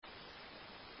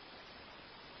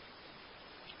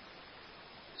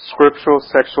Scriptural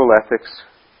Sexual Ethics,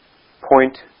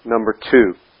 point number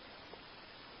 2.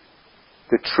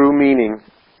 The true meaning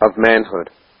of manhood.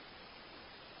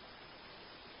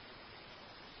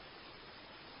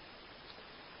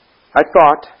 I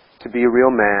thought to be a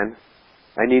real man,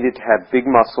 I needed to have big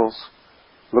muscles,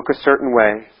 look a certain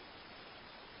way,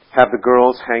 have the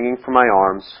girls hanging from my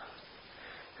arms,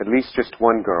 at least just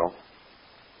one girl,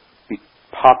 be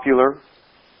popular,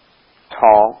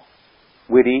 tall,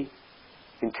 witty,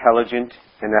 intelligent,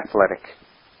 and athletic.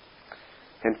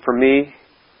 And for me,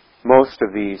 most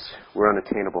of these were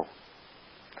unattainable.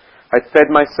 I fed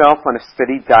myself on a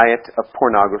steady diet of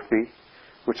pornography,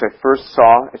 which I first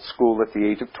saw at school at the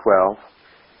age of 12,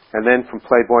 and then from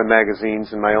Playboy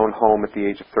magazines in my own home at the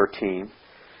age of 13.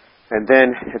 And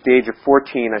then at the age of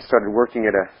 14, I started working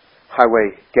at a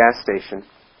highway gas station.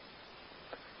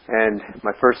 And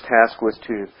my first task was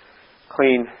to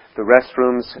clean the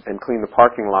restrooms and clean the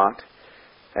parking lot.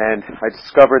 And I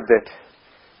discovered that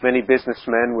many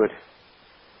businessmen would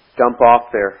dump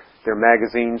off their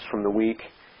magazines from the week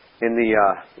in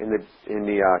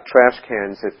the trash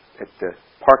cans at the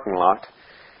parking lot.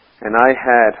 And I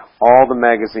had all the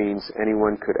magazines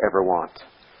anyone could ever want.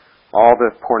 All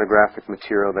the pornographic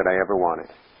material that I ever wanted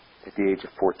at the age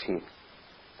of 14.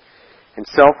 And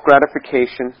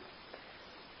self-gratification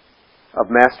of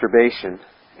masturbation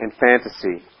and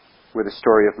fantasy were the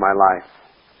story of my life.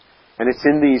 And it's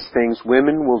in these things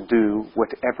women will do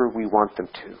whatever we want them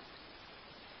to.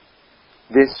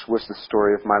 This was the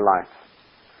story of my life.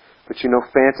 But you know,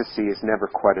 fantasy is never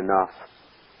quite enough.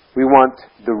 We want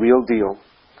the real deal,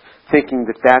 thinking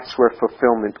that that's where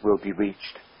fulfillment will be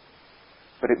reached.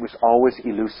 But it was always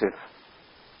elusive.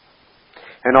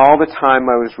 And all the time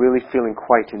I was really feeling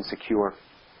quite insecure.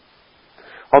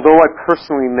 Although I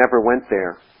personally never went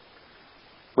there,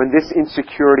 when this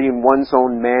insecurity in one's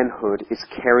own manhood is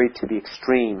carried to the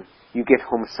extreme, you get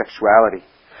homosexuality,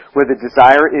 where the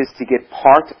desire is to get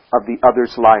part of the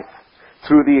other's life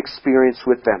through the experience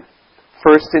with them,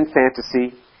 first in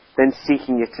fantasy, then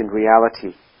seeking it in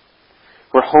reality.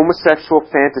 Where homosexual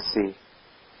fantasy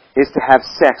is to have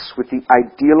sex with the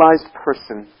idealized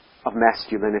person of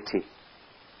masculinity.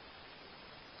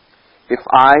 If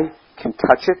I can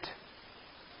touch it,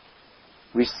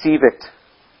 receive it,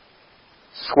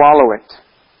 swallow it,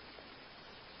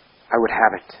 I would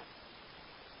have it.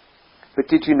 But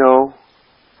did you know,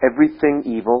 everything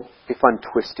evil, if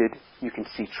untwisted, you can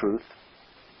see truth?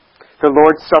 The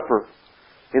Lord's Supper.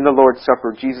 In the Lord's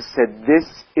Supper, Jesus said,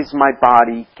 "This is my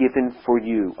body given for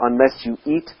you. Unless you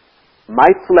eat my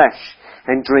flesh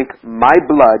and drink my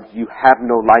blood, you have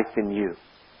no life in you."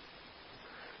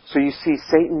 So you see,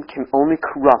 Satan can only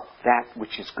corrupt that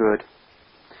which is good.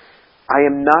 I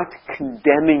am not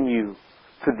condemning you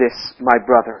for this, my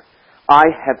brother. I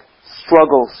have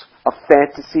struggles of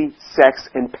fantasy, sex,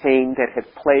 and pain that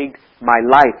have plagued my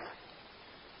life.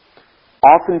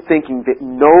 Often thinking that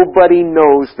nobody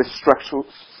knows the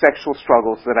sexual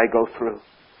struggles that I go through.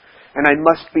 And I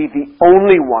must be the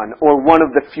only one, or one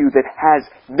of the few, that has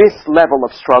this level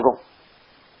of struggle.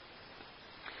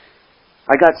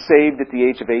 I got saved at the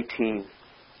age of 18.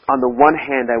 On the one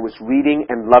hand, I was reading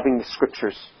and loving the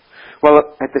Scriptures, while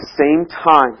at the same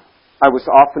time, I was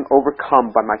often overcome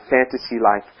by my fantasy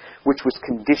life, which was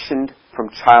conditioned from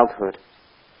childhood.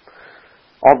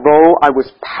 Although I was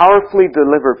powerfully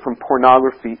delivered from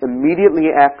pornography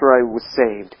immediately after I was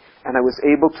saved, and I was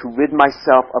able to rid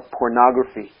myself of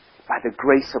pornography by the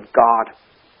grace of God,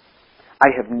 I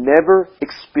have never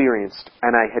experienced,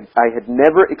 and I had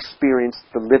never experienced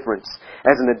deliverance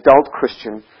as an adult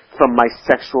Christian from my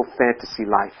sexual fantasy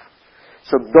life.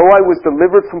 So though I was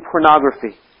delivered from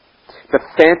pornography, the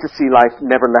fantasy life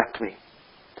never left me.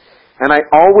 And I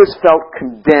always felt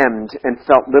condemned and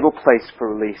felt little place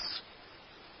for release.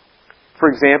 For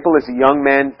example, as a young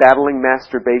man battling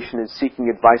masturbation and seeking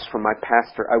advice from my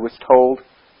pastor, I was told,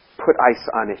 "Put ice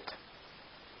on it."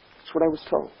 That's what I was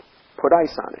told. Put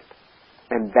ice on it.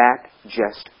 And that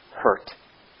just hurt.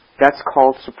 That's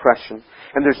called suppression.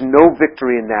 And there's no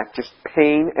victory in that, just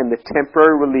pain and the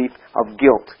temporary relief of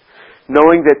guilt,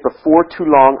 knowing that before too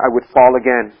long I would fall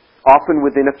again, often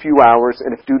within a few hours,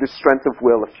 and if due to strength of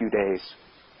will, a few days.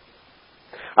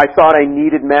 I thought I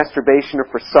needed masturbation, or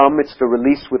for some, it's the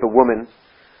release with a woman,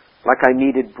 like I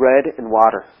needed bread and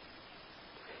water.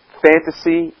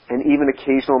 Fantasy and even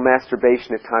occasional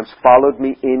masturbation at times followed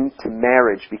me into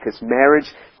marriage, because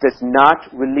marriage does not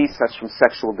release us from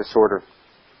sexual disorder.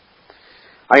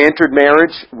 I entered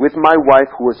marriage with my wife,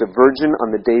 who was a virgin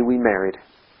on the day we married.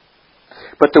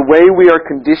 But the way we are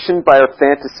conditioned by our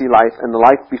fantasy life and the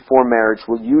life before marriage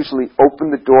will usually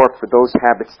open the door for those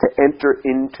habits to enter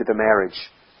into the marriage.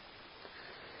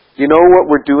 You know what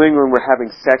we're doing when we're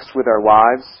having sex with our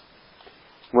wives?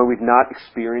 When we've not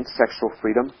experienced sexual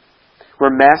freedom?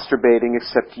 We're masturbating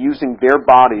except using their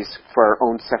bodies for our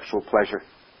own sexual pleasure.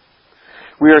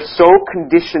 We are so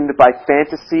conditioned by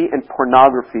fantasy and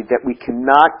pornography that we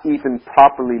cannot even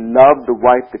properly love the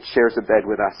wife that shares a bed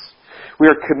with us. We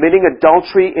are committing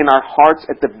adultery in our hearts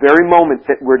at the very moment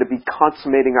that we're to be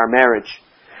consummating our marriage.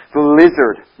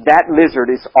 That lizard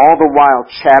is all the while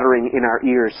chattering in our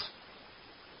ears.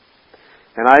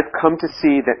 And I've come to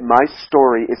see that my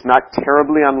story is not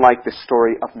terribly unlike the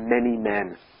story of many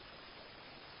men.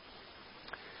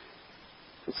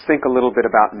 Let's think a little bit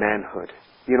about manhood.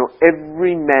 You know,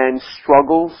 every man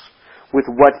struggles with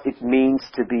what it means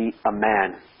to be a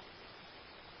man.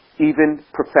 Even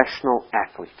professional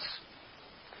athletes.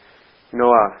 You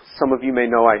know, some of you may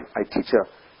know I teach a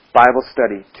Bible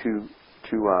study to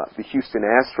the Houston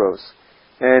Astros.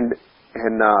 And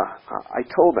I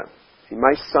told them, see,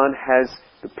 my son has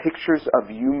the pictures of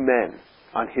you men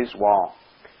on his wall,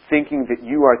 thinking that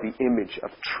you are the image of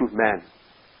true men.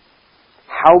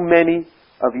 How many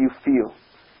of you feel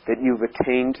that you've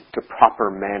attained to proper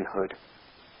manhood?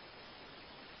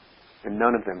 And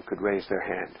none of them could raise their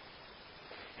hand.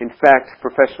 In fact,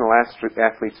 professional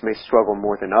athletes may struggle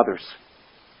more than others.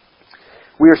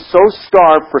 We are so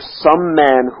starved for some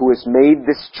man who has made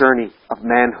this journey of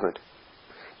manhood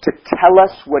to tell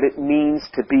us what it means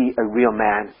to be a real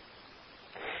man.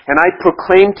 And I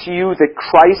proclaim to you that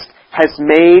Christ has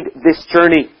made this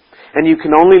journey, and you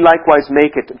can only likewise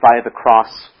make it via the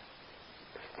cross.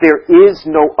 There is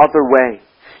no other way.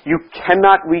 You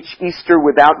cannot reach Easter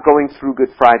without going through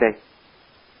Good Friday.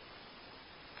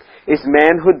 Is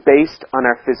manhood based on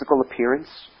our physical appearance?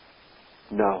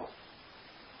 No.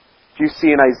 You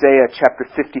see in Isaiah chapter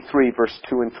 53, verse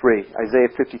 2 and 3. Isaiah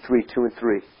 53, 2 and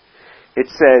 3. It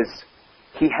says,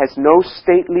 He has no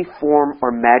stately form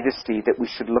or majesty that we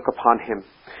should look upon Him,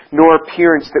 nor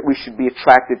appearance that we should be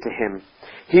attracted to Him.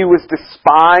 He was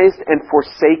despised and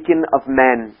forsaken of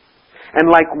men, and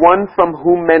like one from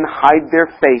whom men hide their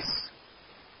face.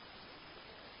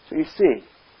 So you see,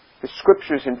 the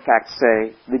Scriptures in fact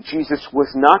say that Jesus was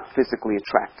not physically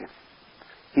attractive.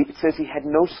 It says He had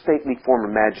no stately form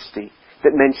or majesty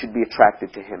that men should be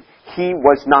attracted to Him. He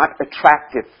was not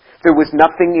attractive. There was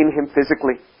nothing in Him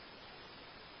physically.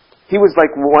 He was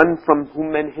like one from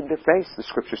whom men hid their face, the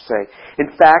Scriptures say.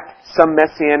 In fact, some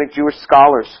Messianic Jewish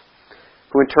scholars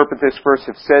who interpret this verse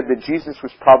have said that Jesus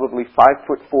was probably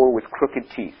 5'4" with crooked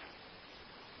teeth.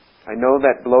 I know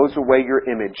that blows away your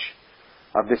image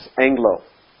of this Anglo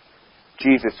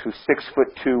Jesus who's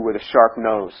 6'2" with a sharp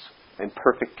nose and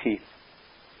perfect teeth.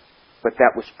 But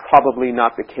that was probably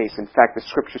not the case. In fact, the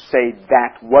Scriptures say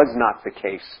that was not the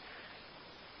case.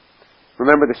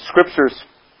 Remember, the Scriptures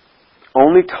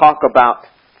only talk about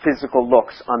physical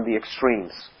looks on the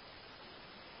extremes.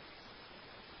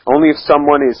 Only if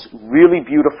someone is really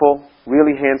beautiful,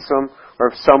 really handsome, or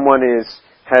if someone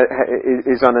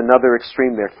is on another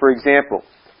extreme there. For example,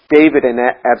 David and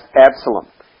Absalom,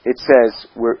 it says,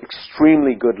 were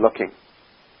extremely good looking.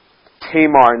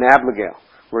 Tamar and Abigail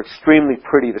were extremely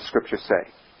pretty, the Scriptures say.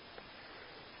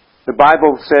 The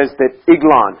Bible says that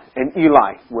Eglon and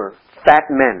Eli were fat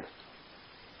men.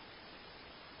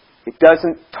 It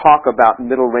doesn't talk about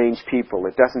middle-range people.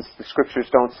 The Scriptures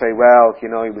don't say, well, he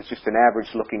was just an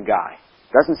average-looking guy.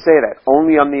 It doesn't say that.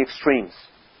 Only on the extremes.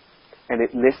 And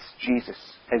it lists Jesus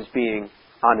as being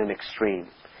on an extreme.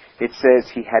 It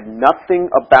says He had nothing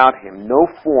about Him, no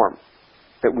form,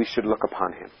 that we should look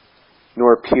upon Him,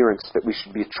 nor appearance that we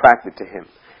should be attracted to Him.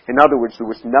 In other words, there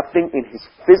was nothing in His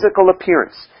physical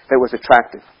appearance that was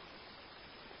attractive.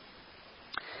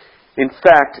 In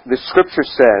fact, the Scripture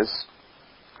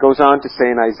goes on to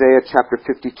say in Isaiah chapter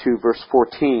 52, verse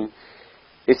 14,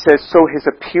 it says, So His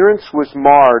appearance was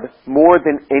marred more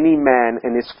than any man,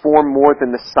 and His form more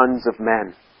than the sons of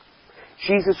men.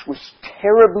 Jesus was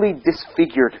terribly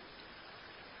disfigured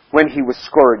when He was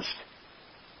scourged.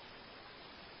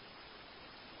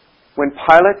 When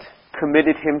Pilate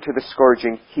committed Him to the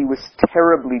scourging, He was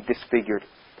terribly disfigured.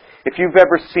 If you've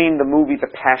ever seen the movie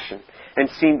The Passion and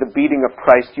seen the beating of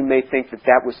Christ, you may think that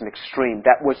that was an extreme.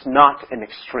 That was not an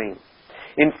extreme.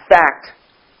 In fact,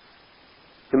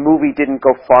 the movie didn't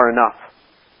go far enough.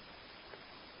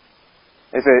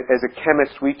 As a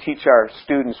chemist, we teach our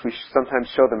students, we sometimes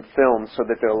show them films so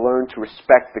that they'll learn to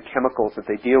respect the chemicals that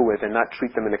they deal with and not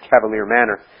treat them in a cavalier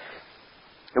manner.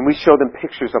 And we show them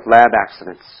pictures of lab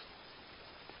accidents.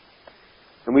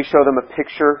 And we show them a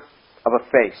picture of a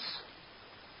face,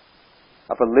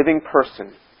 of a living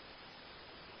person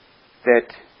that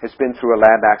has been through a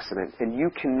lab accident, and you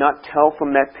cannot tell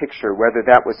from that picture whether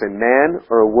that was a man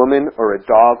or a woman or a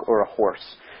dog or a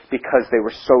horse, because they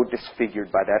were so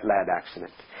disfigured by that lab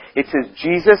accident. It says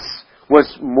Jesus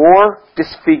was more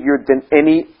disfigured than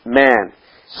any man.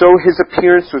 So his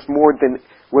appearance was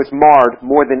marred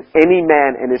more than any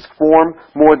man, and his form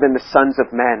more than the sons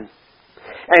of men.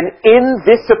 And in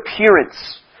this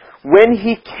appearance, when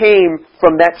he came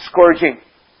from that scourging,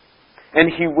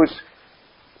 and he was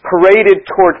paraded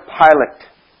toward Pilate,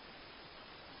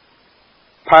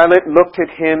 Pilate looked at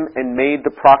him and made the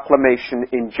proclamation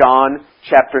in John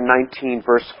chapter 19,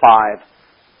 verse 5.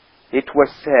 It was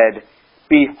said,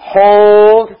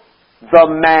 "Behold the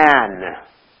man.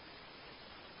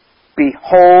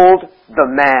 Behold the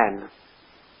man."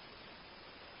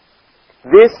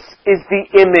 This is the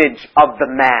image of the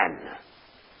man.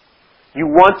 You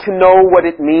want to know what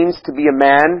it means to be a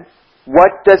man?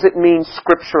 What does it mean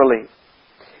scripturally?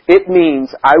 It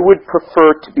means I would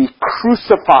prefer to be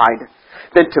crucified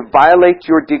than to violate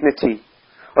your dignity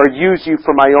or use you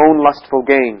for my own lustful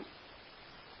gain.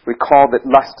 Recall that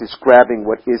lust is grabbing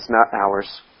what is not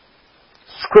ours.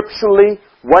 Scripturally,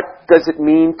 what does it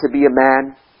mean to be a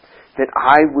man? That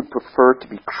I would prefer to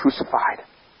be crucified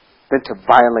than to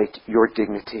violate your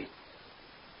dignity.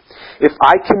 If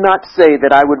I cannot say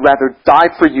that I would rather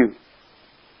die for you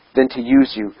than to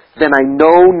use you, then I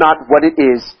know not what it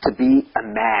is to be a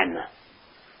man.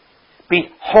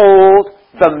 Behold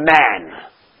the man.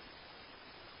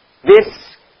 This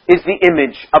is the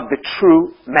image of the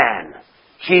true man,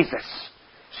 Jesus,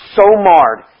 so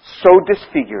marred, so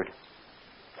disfigured,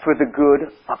 for the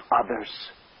good of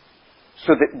others,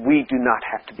 so that we do not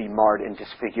have to be marred and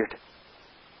disfigured.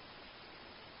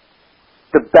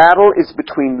 The battle is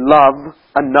between love,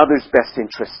 another's best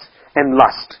interest, and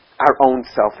lust, our own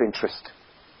self-interest.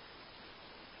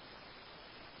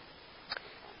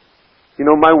 You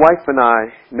know, my wife and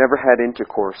I never had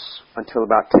intercourse until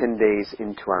about 10 days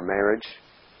into our marriage.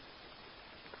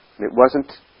 And it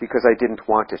wasn't because I didn't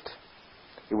want it.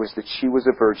 It was that she was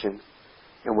a virgin,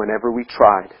 and whenever we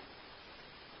tried,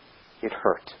 it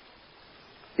hurt.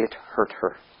 It hurt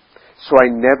her. So I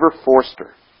never forced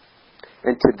her.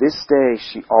 And to this day,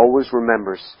 she always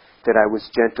remembers that I was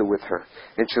gentle with her.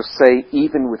 And she'll say,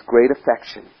 even with great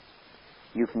affection,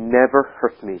 "You've never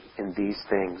hurt me in these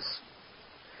things."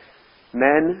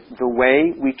 Men, the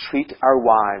way we treat our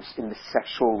wives in the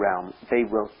sexual realm, they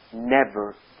will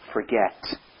never forget.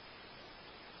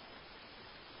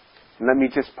 And let me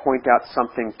just point out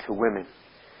something to women.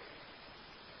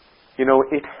 You know,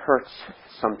 it hurts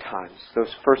sometimes.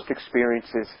 Those first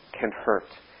experiences can hurt.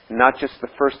 Not just the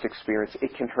first experience,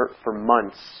 it can hurt for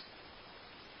months.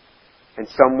 And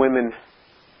some women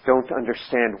don't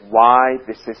understand why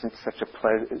this isn't such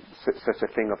a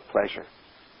thing of pleasure.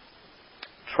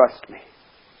 Trust me,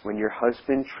 when your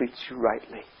husband treats you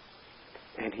rightly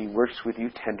and he works with you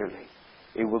tenderly,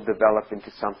 it will develop into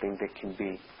something that can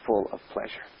be full of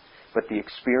pleasure. But the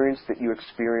experience that you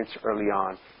experience early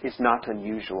on is not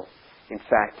unusual. In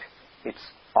fact,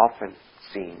 it's often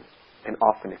seen and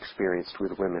often experienced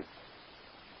with women.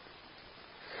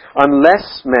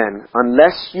 Unless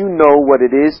you know what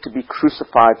it is to be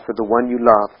crucified for the one you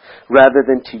love, rather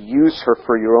than to use her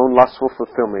for your own lustful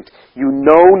fulfillment, you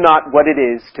know not what it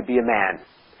is to be a man.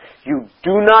 You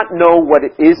do not know what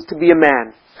it is to be a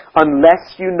man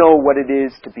unless you know what it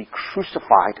is to be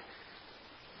crucified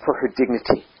for her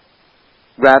dignity,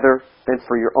 rather than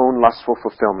for your own lustful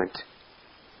fulfillment.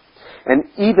 And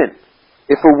even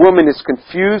if a woman is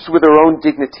confused with her own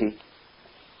dignity,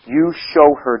 you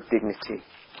show her dignity.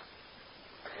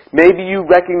 Maybe you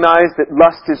recognize that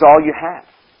lust is all you have.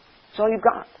 It's all you've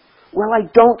got. Well, I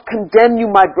don't condemn you,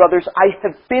 my brothers. I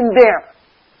have been there.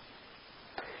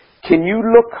 Can you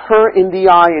look her in the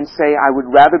eye and say, "I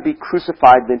would rather be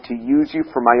crucified than to use you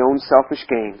for my own selfish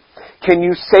gain"? Can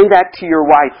you say that to your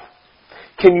wife?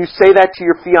 Can you say that to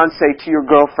your fiancée, to your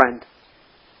girlfriend?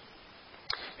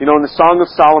 You know, in the Song of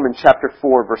Solomon, chapter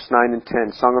 4, verse 9 and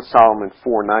 10, Song of Solomon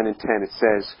 4, 9 and 10, it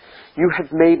says, "You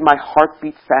have made my heart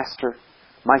beat faster,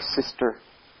 my sister,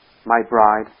 my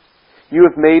bride. You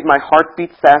have made my heart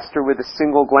beat faster with a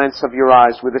single glance of your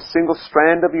eyes, with a single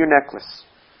strand of your necklace.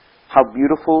 How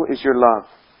beautiful is your love,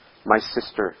 my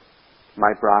sister,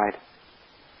 my bride.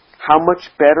 How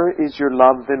much better is your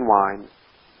love than wine,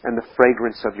 and the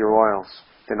fragrance of your oils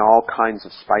than all kinds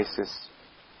of spices."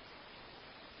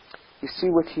 You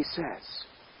see what he says.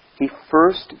 He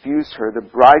first views her. The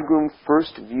bridegroom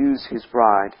first views his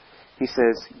bride. He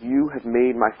says, "You have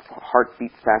made my heart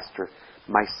beat faster,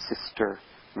 my sister,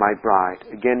 my bride."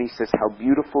 Again, he says, "How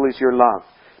beautiful is your love,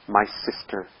 my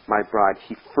sister, my bride."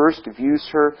 He first views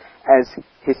her as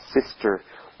his sister.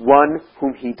 one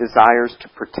whom he desires to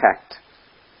protect.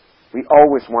 We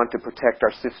always want to protect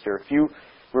our sister. If you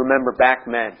remember back,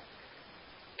 men,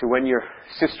 to when your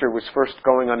sister was first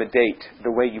going on a date,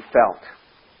 the way you felt.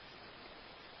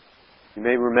 You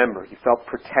may remember, you felt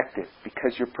protective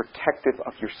because you're protective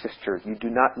of your sister. You do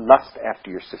not lust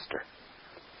after your sister.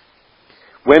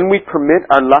 When we permit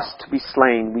our lust to be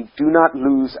slain, we do not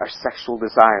lose our sexual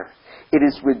desire. It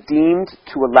is redeemed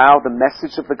to allow the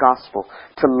message of the gospel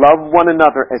to love one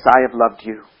another as I have loved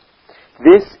you.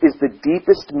 This is the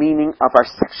deepest meaning of our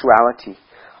sexuality.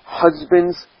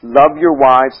 Husbands, love your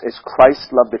wives as Christ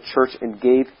loved the church and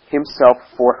gave himself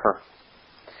for her.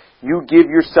 You give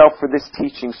yourself for this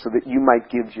teaching so that you might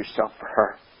give yourself for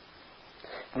her.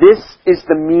 This is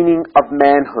the meaning of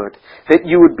manhood, that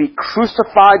you would be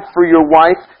crucified for your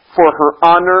wife, for her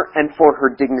honor and for her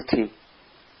dignity.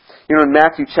 You know, in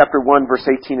Matthew chapter 1, verse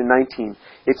 18 and 19,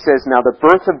 it says, Now the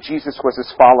birth of Jesus was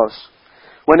as follows.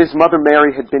 When his mother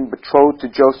Mary had been betrothed to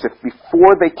Joseph,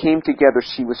 before they came together,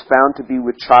 she was found to be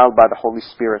with child by the Holy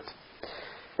Spirit.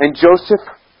 And Joseph,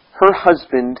 her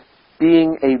husband,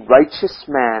 being a righteous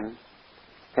man,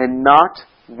 and not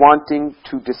wanting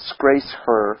to disgrace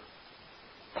her,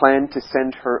 planned to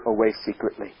send her away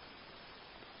secretly.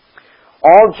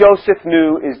 All Joseph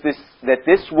knew is that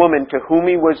this woman to whom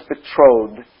he was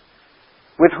betrothed,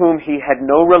 with whom he had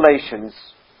no relations,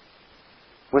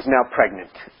 was now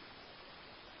pregnant.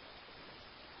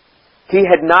 He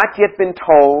had not yet been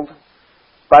told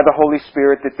by the Holy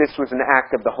Spirit that this was an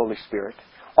act of the Holy Spirit.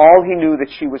 All he knew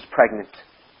that she was pregnant.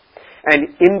 And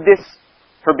in this,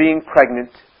 her being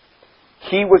pregnant,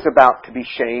 he was about to be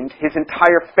shamed. His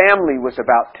entire family was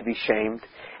about to be shamed.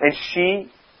 And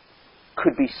she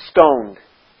could be stoned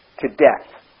to death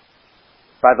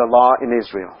by the law in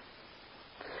Israel.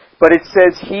 But it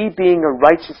says, he being a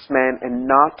righteous man and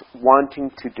not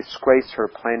wanting to disgrace her,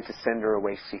 planned to send her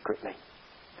away secretly.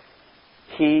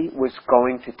 He was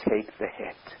going to take the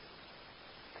hit.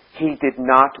 He did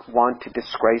not want to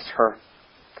disgrace her.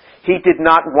 He did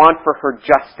not want for her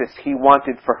justice. He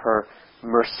wanted for her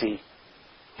mercy.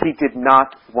 He did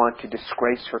not want to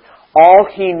disgrace her. All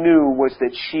he knew was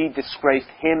that she disgraced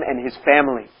him and his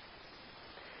family.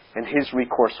 And his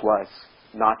recourse was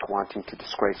not wanting to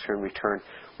disgrace her in return.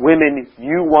 Women,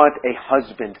 you want a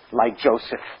husband like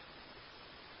Joseph.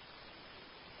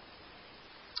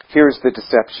 Here's the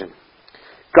deception.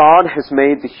 God has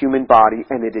made the human body,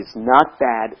 and it is not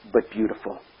bad, but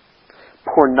beautiful.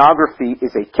 Pornography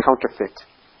is a counterfeit.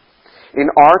 In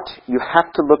art, you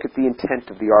have to look at the intent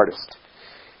of the artist.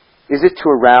 Is it to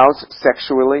arouse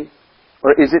sexually,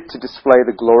 or is it to display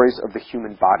the glories of the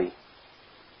human body?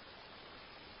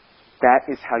 That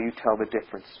is how you tell the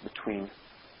difference between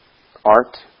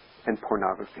art and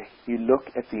pornography. You look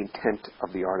at the intent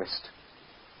of the artist.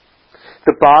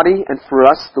 The body, and for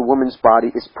us, the woman's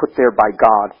body, is put there by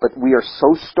God, but we are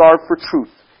so starved for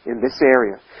truth in this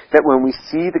area that when we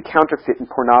see the counterfeit in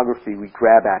pornography, we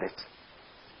grab at it.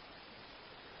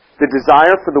 The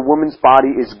desire for the woman's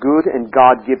body is good and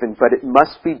God-given, but it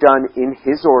must be done in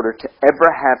His order to ever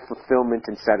have fulfillment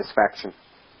and satisfaction.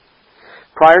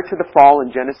 Prior to the fall,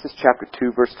 in Genesis chapter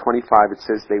 2, verse 25, it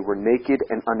says, they were naked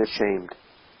and unashamed.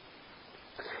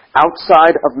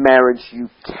 Outside of marriage, you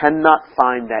cannot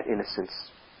find that innocence.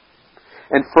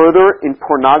 And further, in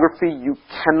pornography, you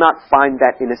cannot find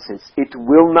that innocence. It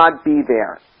will not be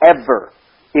there, ever.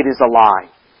 It is a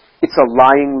lie. It's a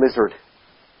lying lizard.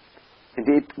 And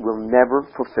it will never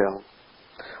fulfill.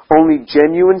 Only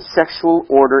genuine sexual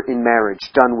order in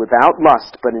marriage, done without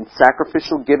lust but in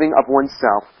sacrificial giving of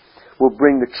oneself, will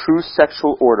bring the true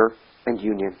sexual order and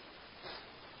union.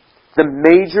 The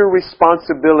major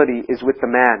responsibility is with the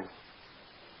man.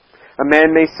 A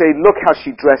man may say, look how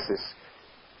she dresses.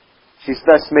 She's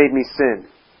thus made me sin.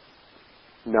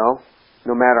 No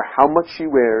matter how much she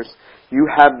wears, you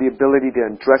have the ability to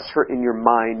undress her in your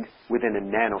mind within a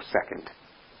nanosecond.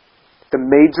 The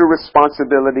major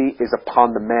responsibility is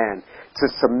upon the man to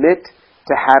submit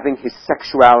to having his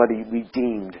sexuality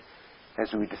redeemed,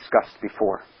 as we discussed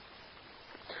before.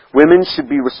 Women should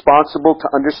be responsible to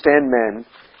understand men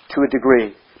to a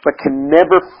degree, but can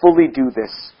never fully do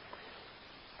this.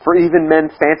 For even men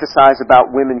fantasize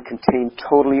about women contained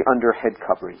totally under head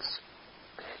coverings.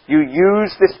 You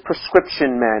use this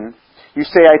prescription, men. You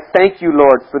say, I thank you,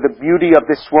 Lord, for the beauty of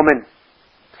this woman.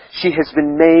 She has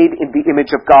been made in the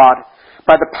image of God.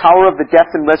 By the power of the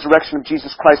death and resurrection of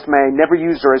Jesus Christ, may I never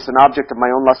use her as an object of my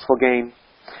own lustful gain.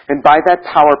 And by that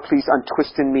power, please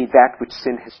untwist in me that which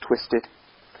sin has twisted.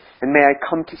 And may I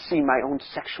come to see my own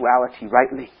sexuality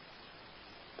rightly.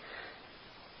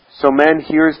 So men,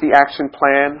 here's the action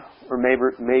plan, or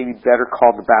maybe better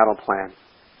called the battle plan.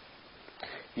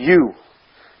 You,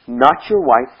 not your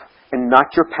wife and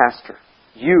not your pastor,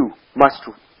 you must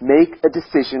make a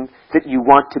decision that you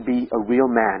want to be a real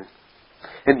man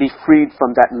and be freed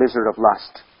from that lizard of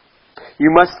lust.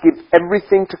 You must give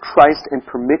everything to Christ and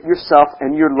permit yourself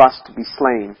and your lust to be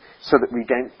slain so that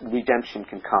redemption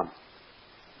can come.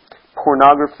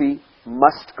 Pornography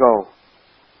must go.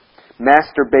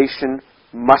 Masturbation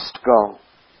must go.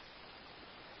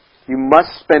 You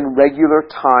must spend regular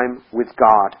time with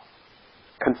God,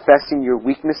 confessing your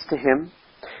weakness to Him,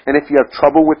 and if you have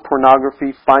trouble with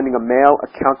pornography, finding a male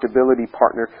accountability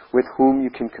partner with whom you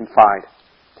can confide.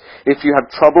 If you have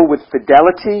trouble with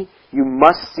fidelity, you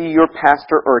must see your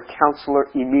pastor or a counselor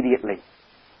immediately.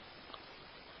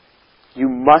 You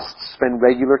must spend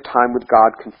regular time with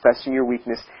God, confessing your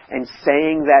weakness, and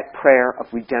saying that prayer of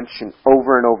redemption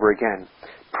over and over again.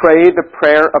 Pray the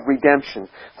prayer of redemption.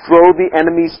 Throw the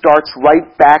enemy's darts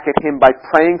right back at him by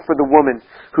praying for the woman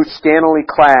who's scantily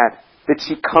clad, that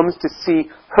she comes to see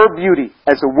her beauty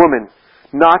as a woman,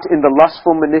 not in the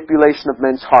lustful manipulation of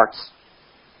men's hearts.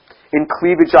 In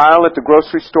cleavage aisle at the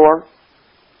grocery store,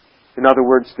 in other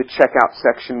words, the checkout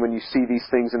section when you see these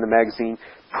things in the magazine,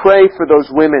 pray for those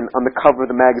women on the cover of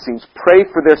the magazines. Pray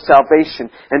for their salvation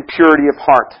and purity of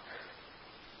heart,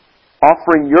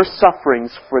 offering your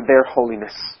sufferings for their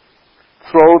holiness.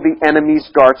 Throw the enemy's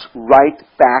darts right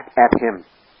back at him.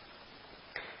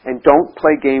 And don't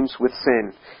play games with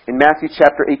sin. In Matthew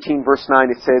chapter 18, verse 9,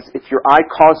 it says, if your eye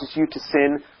causes you to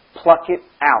sin, pluck it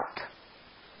out.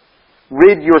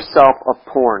 Rid yourself of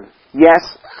porn. Yes,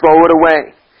 throw it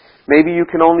away. Maybe you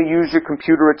can only use your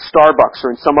computer at Starbucks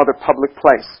or in some other public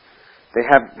place. They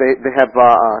have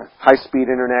high-speed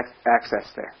internet access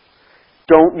there.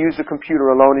 Don't use a computer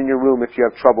alone in your room if you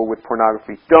have trouble with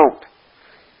pornography. Don't.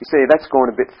 You say, that's going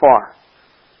a bit far.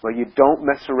 Well, you don't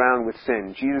mess around with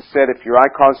sin. Jesus said, if your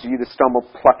eye causes you to stumble,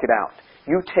 pluck it out.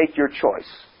 You take your choice.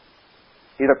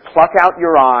 Either pluck out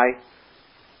your eye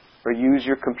or use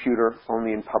your computer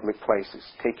only in public places.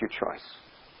 Take your choice.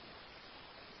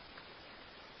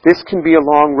 This can be a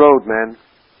long road, man,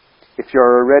 if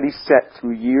you're already set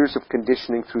through years of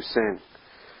conditioning through sin.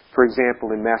 For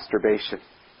example, in masturbation.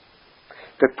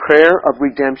 The prayer of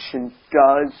redemption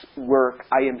does work.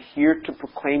 I am here to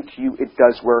proclaim to you it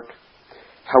does work.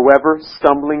 However,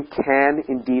 stumbling can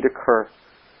indeed occur.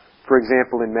 For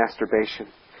example, in masturbation.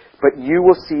 But you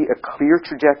will see a clear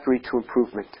trajectory to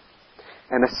improvement.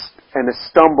 And a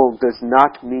stumble does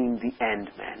not mean the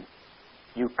end, man.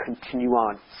 You continue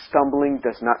on. Stumbling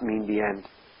does not mean the end.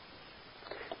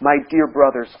 My dear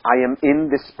brothers, I am in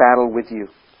this battle with you.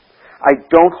 I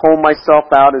don't hold myself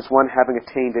out as one having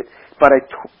attained it, but I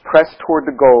press toward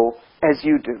the goal as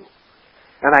you do.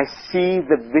 And I see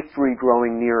the victory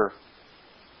growing nearer.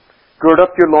 Gird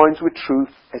up your loins with truth,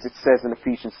 as it says in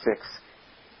Ephesians 6.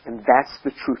 And that's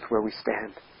the truth where we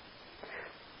stand.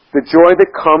 The joy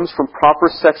that comes from proper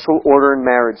sexual order in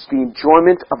marriage, the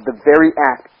enjoyment of the very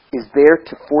act, is there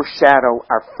to foreshadow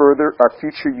our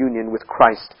future union with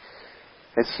Christ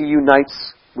as He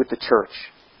unites with the church.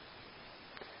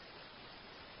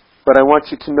 But I want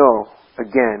you to know,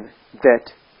 again,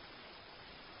 that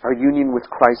our union with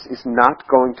Christ is not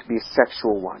going to be a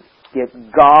sexual one. Yet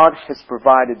God has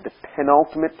provided the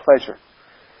penultimate pleasure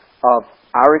of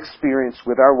our experience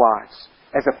with our wives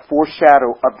as a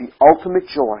foreshadow of the ultimate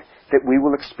joy that we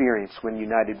will experience when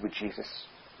united with Jesus.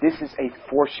 This is a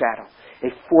foreshadow, a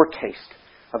foretaste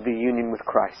of the union with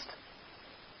Christ.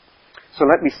 So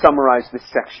let me summarize this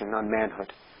section on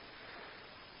manhood.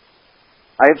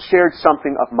 I have shared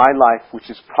something of my life which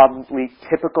is probably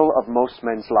typical of most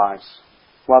men's lives,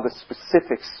 while the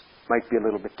specifics might be a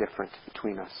little bit different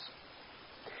between us.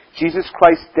 Jesus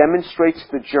Christ demonstrates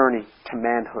the journey to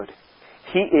manhood.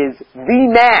 He is the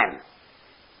man,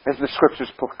 as the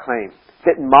Scriptures proclaim,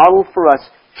 that model for us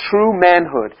true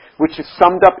manhood, which is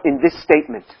summed up in this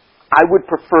statement: I would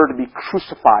prefer to be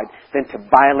crucified than to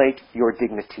violate your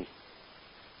dignity.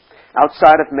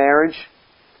 Outside of marriage,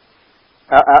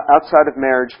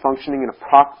 functioning in a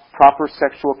proper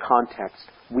sexual context,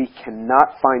 we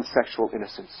cannot find sexual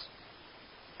innocence.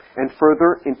 And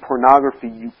further, in pornography,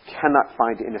 you cannot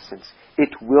find innocence. It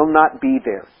will not be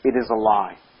there. It is a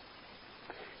lie.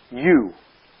 You,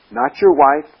 not your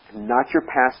wife, and not your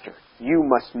pastor, you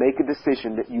must make a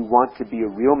decision that you want to be a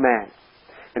real man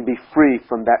and be free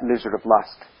from that lizard of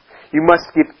lust. You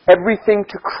must give everything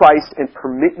to Christ and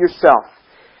permit yourself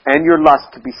and your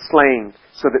lust to be slain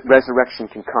so that resurrection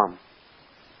can come.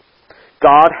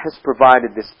 God has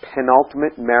provided this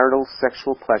penultimate marital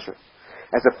sexual pleasure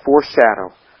as a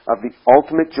foreshadow of the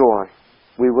ultimate joy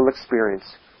we will experience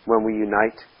when we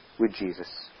unite with Jesus.